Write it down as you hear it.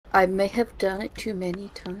I may have done it too many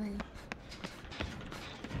times.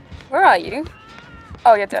 Where are you?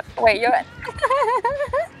 Oh, you're dead. Wait, you're.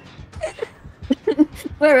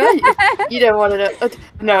 Where are you? You don't want to know.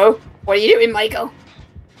 No. What are you doing, Michael?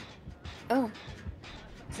 Oh.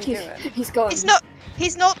 He's gone.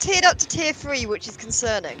 He's not tiered up to tier 3, which is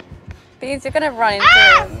concerning. Beans, you're gonna run into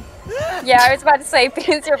him. Yeah, I was about to say,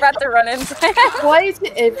 Beans, you're about to run into him. Why is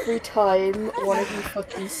it every time one of you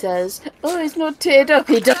fucking says, "Oh, he's not tiered up,"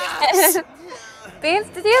 he does? Beans,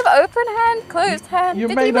 did you have open hand, closed hand? You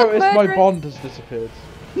did may you have notice my murderous- bond has disappeared.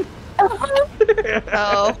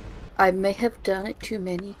 Oh. I may have done it too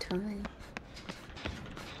many times.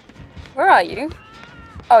 Where are you?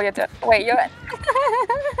 Oh, you're dead. Wait, you're.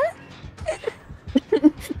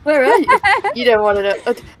 Where are you? You don't want to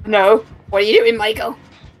know. No. What are you doing, Michael?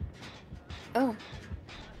 Oh.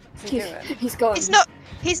 He's gone.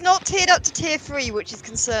 He's not tiered up to tier 3, which is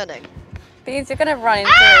concerning. Beans, you're gonna run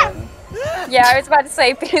into him. Yeah, I was about to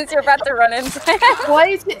say, Beans, you're about to run into him. Why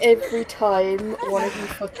is it every time one of you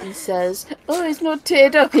fucking says, "Oh, he's not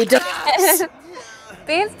tiered up," he does?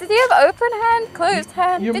 Beans, did you have open hand, closed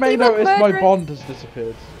hand? You did may you have notice my murderous- bond has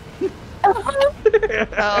disappeared.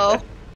 Oh.